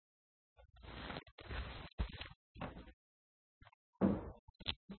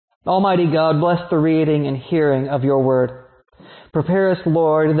Almighty God, bless the reading and hearing of your word. Prepare us,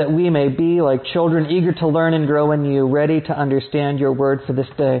 Lord, that we may be like children eager to learn and grow in you, ready to understand your word for this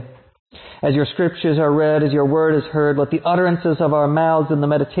day. As your scriptures are read, as your word is heard, let the utterances of our mouths and the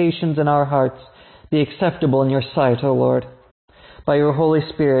meditations in our hearts be acceptable in your sight, O Lord, by your Holy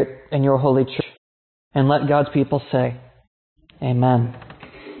Spirit and your holy church. And let God's people say, Amen.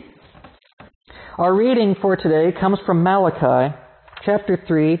 Our reading for today comes from Malachi, chapter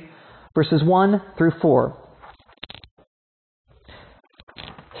 3, verses 1 through 4.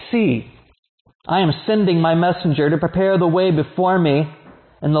 See, I am sending my messenger to prepare the way before me,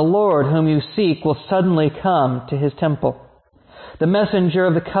 and the Lord whom you seek will suddenly come to his temple. The messenger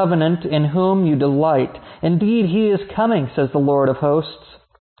of the covenant in whom you delight. Indeed, he is coming, says the Lord of hosts.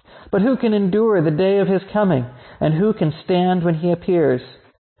 But who can endure the day of his coming, and who can stand when he appears?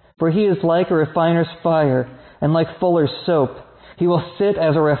 For he is like a refiner's fire, and like fuller's soap. He will sit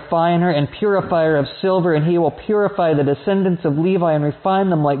as a refiner and purifier of silver, and he will purify the descendants of Levi and refine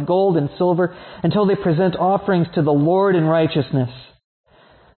them like gold and silver until they present offerings to the Lord in righteousness.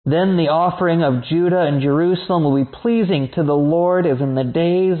 Then the offering of Judah and Jerusalem will be pleasing to the Lord as in the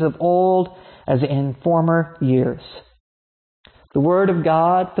days of old, as in former years. The word of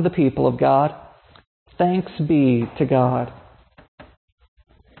God for the people of God. Thanks be to God.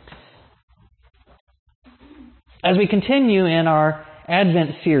 As we continue in our Advent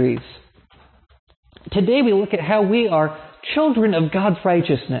series, today we look at how we are children of God's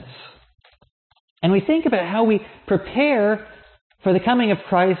righteousness. And we think about how we prepare for the coming of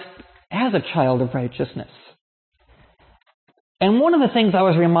Christ as a child of righteousness. And one of the things I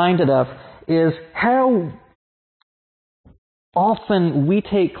was reminded of is how often we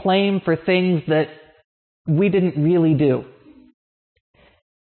take claim for things that we didn't really do.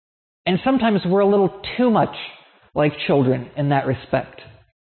 And sometimes we're a little too much like children in that respect.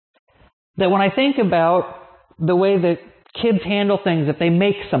 That when I think about the way that kids handle things, if they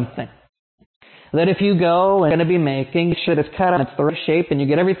make something, that if you go and you're going to be making sure it's cut out, it's the right shape, and you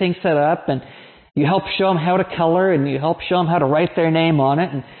get everything set up, and you help show them how to color, and you help show them how to write their name on it,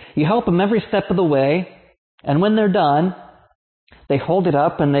 and you help them every step of the way, and when they're done, they hold it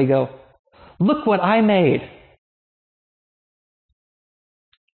up and they go, "Look what I made."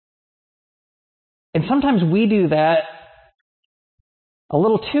 And sometimes we do that a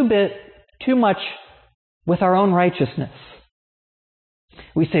little too much with our own righteousness.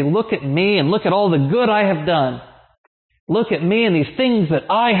 We say, "Look at me and look at all the good I have done. Look at me and these things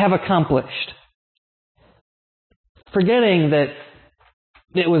that I have accomplished." Forgetting that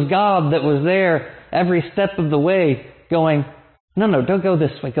it was God that was there every step of the way going, no, don't go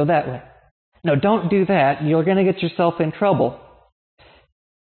this way, go that way. No, don't do that. You're going to get yourself in trouble.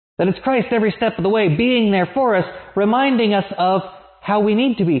 That it's Christ every step of the way being there for us, reminding us of how we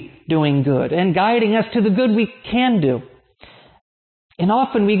need to be doing good and guiding us to the good we can do. And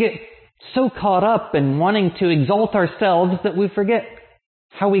often we get so caught up in wanting to exalt ourselves that we forget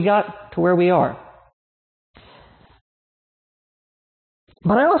how we got to where we are.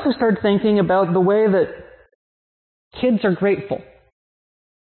 But I also started thinking about the way that kids are grateful.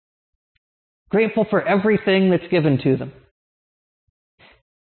 Grateful for everything that's given to them.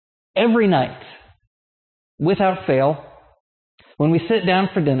 Every night, without fail, when we sit down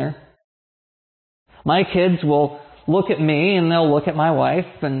for dinner, my kids will look at me and they'll look at my wife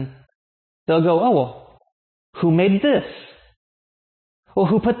and they'll go, "Oh, well, who made this? Well,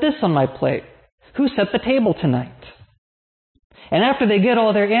 who put this on my plate? Who set the table tonight?" And after they get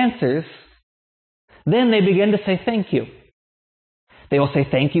all their answers, then they begin to say thank you. They will say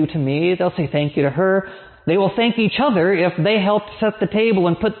thank you to me. They'll say thank you to her. They will thank each other if they helped set the table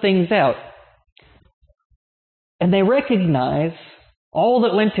and put things out. And they recognize all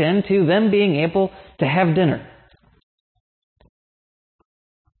that went into them being able to have dinner.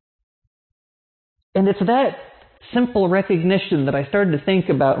 And it's that simple recognition that I started to think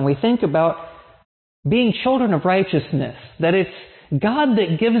about when we think about being children of righteousness, that it's God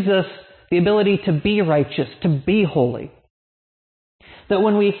that gives us the ability to be righteous, to be holy. That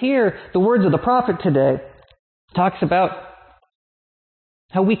when we hear the words of the prophet today, talks about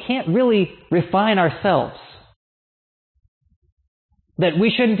how we can't really refine ourselves. That we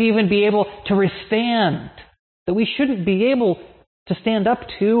shouldn't even be able to withstand. That we shouldn't be able to stand up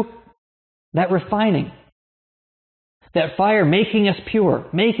to that refining. That fire making us pure,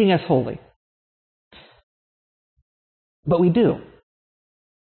 making us holy. But we do.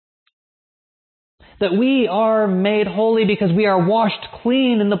 That we are made holy because we are washed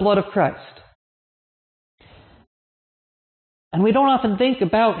clean in the blood of Christ. And we don't often think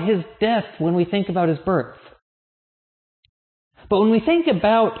about His death when we think about His birth. But when we think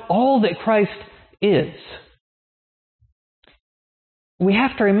about all that Christ is, we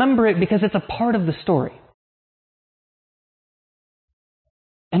have to remember it because it's a part of the story.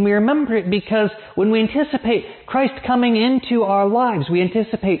 And we remember it because when we anticipate Christ coming into our lives, we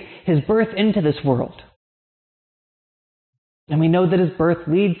anticipate His birth into this world. And we know that His birth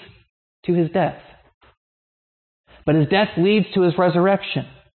leads to His death. But His death leads to His resurrection.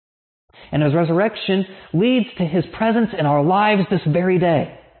 And His resurrection leads to His presence in our lives this very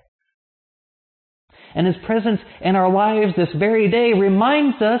day. And His presence in our lives this very day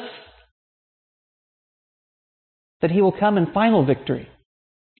reminds us that He will come in final victory.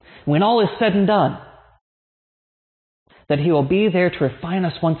 When all is said and done, that He will be there to refine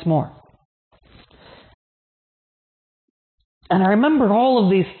us once more. And I remember all of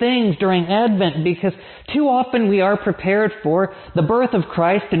these things during Advent because too often we are prepared for the birth of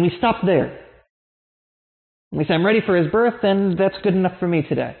Christ and we stop there. We say, I'm ready for His birth, and that's good enough for me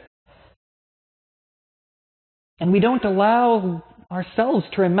today. And we don't allow ourselves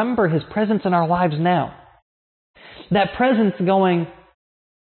to remember His presence in our lives now. That presence going,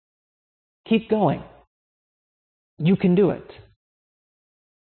 keep going. You can do it.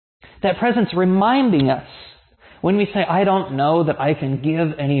 That presence reminding us when we say, I don't know that I can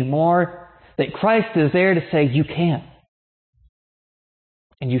give anymore, that Christ is there to say, you can.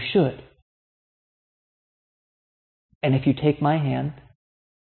 And you should. And if you take my hand,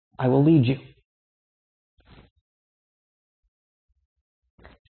 I will lead you.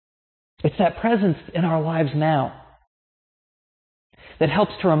 It's that presence in our lives now that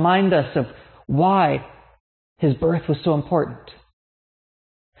helps to remind us of why His birth was so important.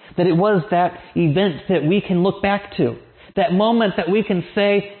 That it was that event that we can look back to. That moment that we can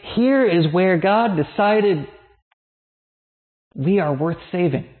say, here is where God decided we are worth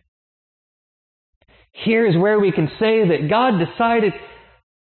saving. Here is where we can say that God decided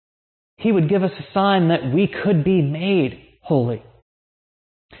He would give us a sign that we could be made holy.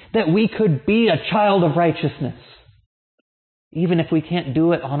 That we could be a child of righteousness. Even if we can't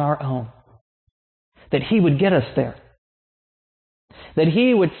do it on our own. That He would get us there. That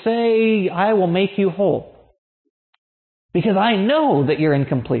He would say, I will make you whole. Because I know that you're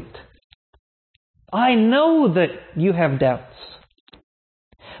incomplete. I know that you have doubts.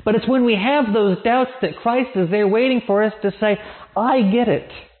 But it's when we have those doubts that Christ is there waiting for us to say, I get it.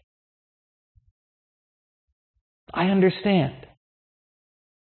 I understand.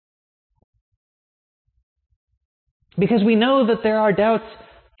 Because we know that there are doubts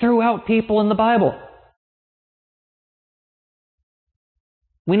throughout people in the Bible.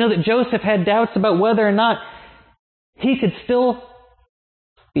 We know that Joseph had doubts about whether or not he could still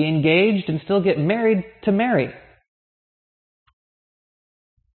be engaged and still get married to Mary.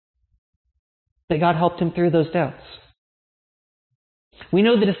 That God helped him through those doubts. We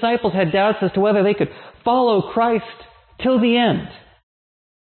know the disciples had doubts as to whether they could follow Christ till the end.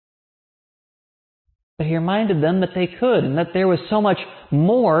 But He reminded them that they could, and that there was so much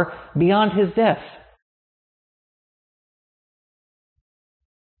more beyond His death.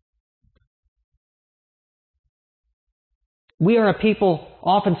 We are a people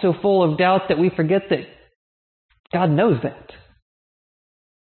often so full of doubt that we forget that God knows that.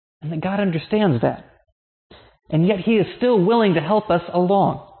 And that God understands that. And yet He is still willing to help us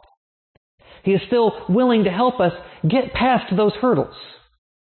along. He is still willing to help us get past those hurdles.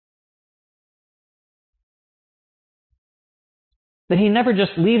 That He never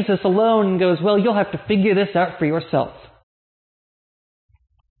just leaves us alone and goes, well, you'll have to figure this out for yourself.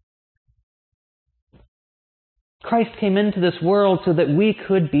 Christ came into this world so that we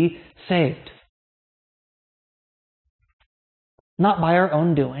could be saved. Not by our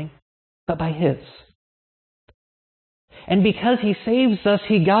own doing, but by His. And because He saves us,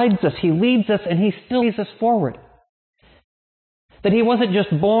 He guides us, He leads us, and He still leads us forward. That He wasn't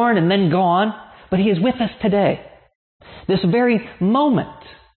just born and then gone, but He is with us today. This very moment.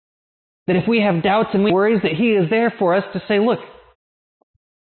 That if we have doubts and worries, that He is there for us to say, look,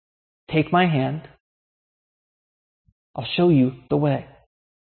 take my hand. I'll show you the way.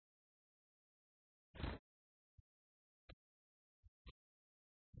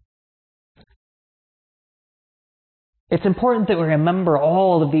 It's important that we remember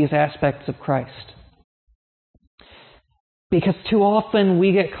all of these aspects of Christ. Because too often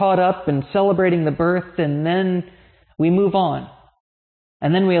we get caught up in celebrating the birth and then we move on.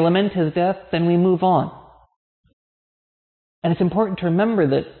 And then we lament His death and we move on. And it's important to remember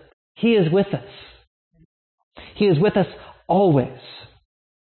that He is with us. He is with us always.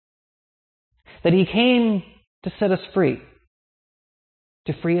 That He came to set us free.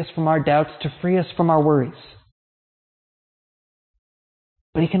 To free us from our doubts, to free us from our worries.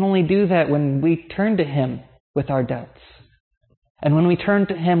 But He can only do that when we turn to Him with our doubts. And when we turn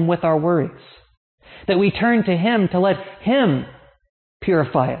to Him with our worries. That we turn to Him to let Him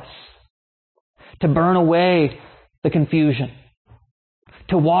purify us. To burn away the confusion.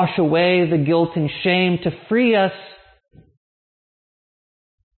 To wash away the guilt and shame. To free us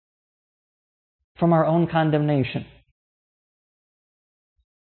from our own condemnation.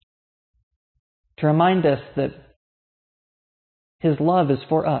 To remind us that His love is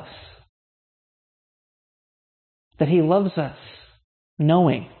for us. That He loves us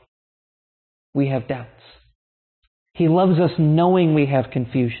knowing we have doubts. He loves us knowing we have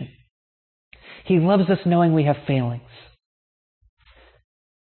confusion. He loves us knowing we have failings.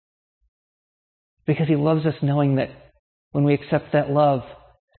 Because He loves us knowing that when we accept that love,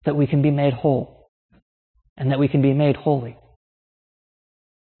 that we can be made whole and that we can be made holy.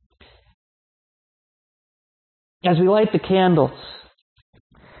 As we light the candles,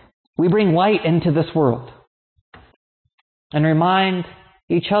 we bring light into this world and remind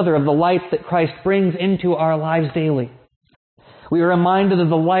each other of the light that Christ brings into our lives daily. We are reminded of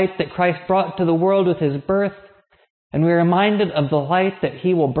the light that Christ brought to the world with His birth, and we are reminded of the light that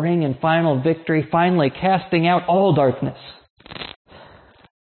He will bring in final victory, finally casting out all darkness.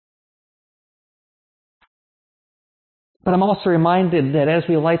 But I'm also reminded that as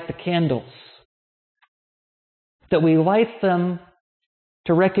we light the candles, that we light them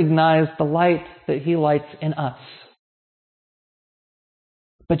to recognize the light that He lights in us.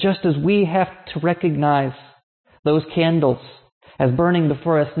 But just as we have to recognize those candles as burning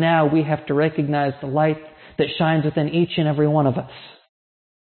before us now, we have to recognize the light that shines within each and every one of us.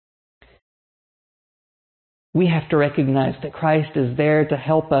 We have to recognize that Christ is there to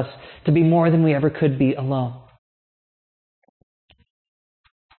help us to be more than we ever could be alone.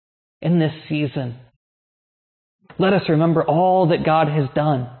 In this season, let us remember all that God has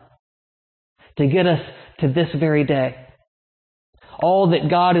done to get us to this very day. All that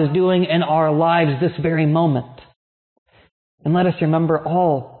God is doing in our lives this very moment. And let us remember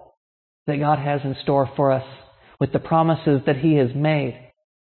all that God has in store for us with the promises that He has made.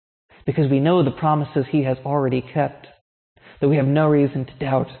 Because we know the promises He has already kept. That we have no reason to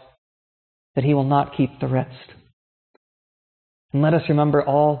doubt that He will not keep the rest. And let us remember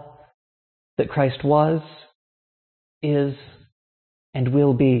all that Christ was, is, and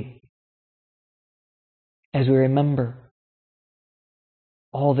will be, as we remember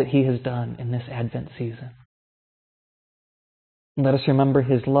all that He has done in this Advent season. And let us remember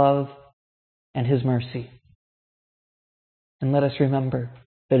His love and His mercy. And let us remember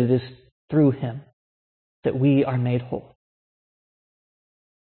that it is through Him that we are made whole.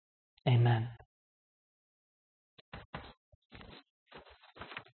 Amen.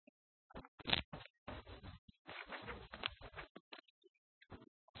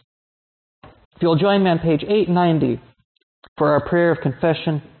 If you'll join me on page 890 for our prayer of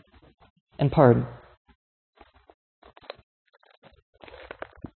confession and pardon.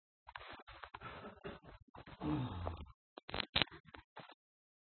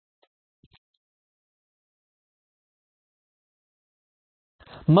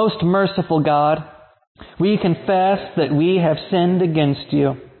 Most merciful God, we confess that we have sinned against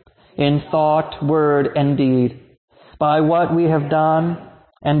You in thought, word, and deed, by what we have done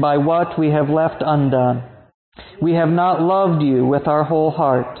and by what we have left undone. We have not loved You with our whole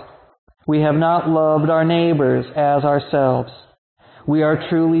heart. We have not loved our neighbors as ourselves. We are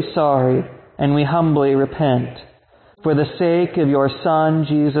truly sorry, and we humbly repent. For the sake of Your Son,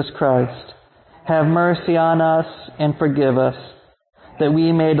 Jesus Christ, have mercy on us and forgive us, that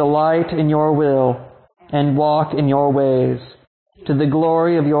we may delight in Your will and walk in Your ways, to the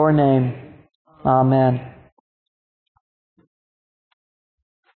glory of Your name. Amen.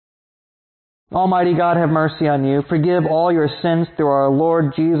 Almighty God, have mercy on you. Forgive all your sins through our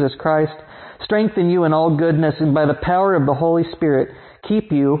Lord Jesus Christ. Strengthen you in all goodness, and by the power of the Holy Spirit,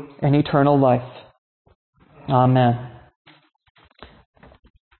 keep you in eternal life. Amen.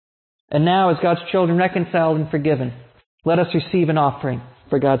 And now, as God's children reconciled and forgiven, let us receive an offering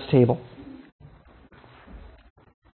for God's table.